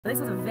This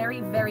is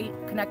very, very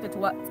connected to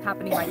what's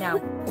happening right now.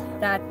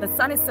 That the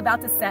sun is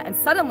about to set, and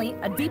suddenly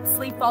a deep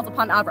sleep falls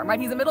upon Avram. Right,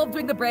 he's in the middle of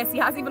doing the bris. He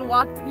hasn't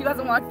walked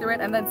through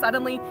it, and then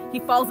suddenly he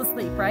falls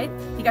asleep. Right,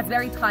 he gets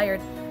very tired,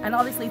 and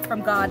obviously it's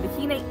from God. And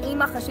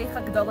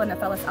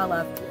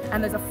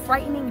there's a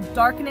frightening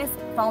darkness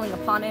falling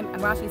upon him.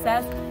 And Rashi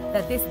says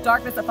that this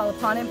darkness that fell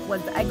upon him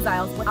was the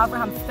exiles. What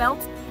Abraham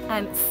felt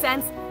and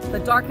sensed the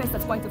darkness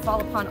that's going to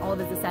fall upon all of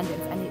his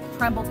descendants, and it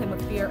trembled him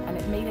with fear, and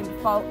it made him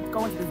go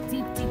into this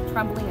deep, deep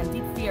trembling and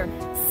deep fear,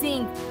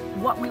 seeing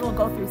what we will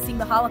go through, seeing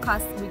the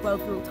Holocaust we go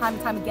through time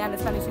and time again, the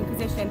Spanish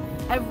Inquisition,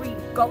 every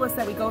Golos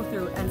that we go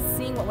through, and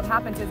seeing what would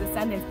happen to his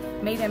descendants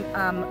made him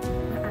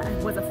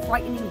was a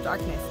frightening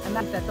darkness. And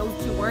that those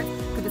two words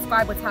could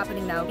describe what's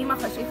happening now.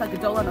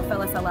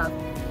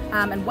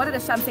 And what did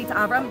Hashem say to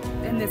Avram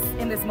in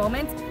this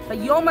moment? The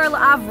Yomer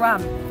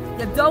LaAvram,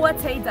 you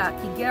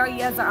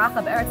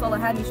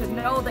should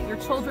know that your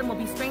children will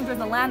be strangers in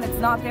the land that's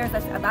not theirs,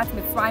 that's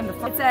Mitzrayim.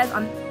 It says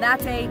on that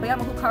day,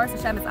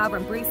 Hashem is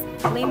Avram bris,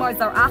 and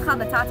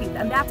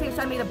that day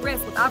Hashem made a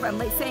bris with Avram,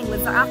 saying,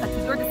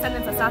 to your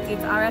descendants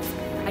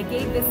I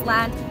gave this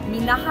land,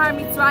 Minahar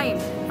Mitzrayim,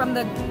 from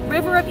the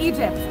river of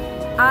Egypt,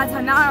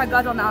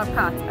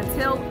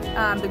 until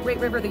the great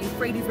river, the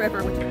Euphrates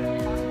River, which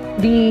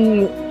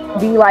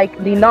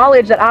the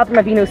knowledge that Avraham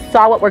Avinu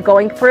saw what we're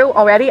going through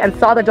already, and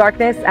saw the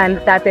darkness, and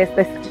that this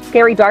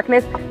scary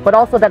darkness, but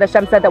also that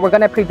Hashem said that we're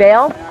going to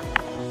prevail,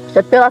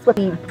 should fill us with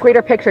the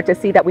greater picture to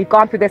see that we've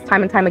gone through this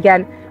time and time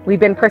again. We've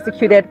been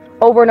persecuted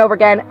over and over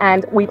again,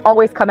 and we've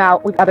always come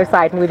out with the other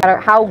side. And no matter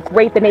how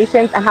great the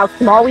nations and how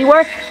small we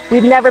were,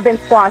 we've never been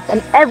squashed.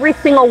 And every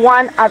single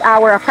one of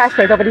our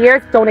oppressors over the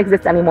years don't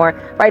exist anymore,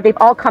 right? They've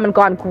all come and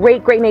gone.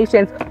 Great, great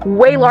nations,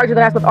 way larger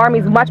than us, with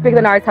armies much bigger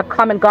than ours, have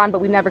come and gone, but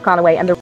we've never gone away. And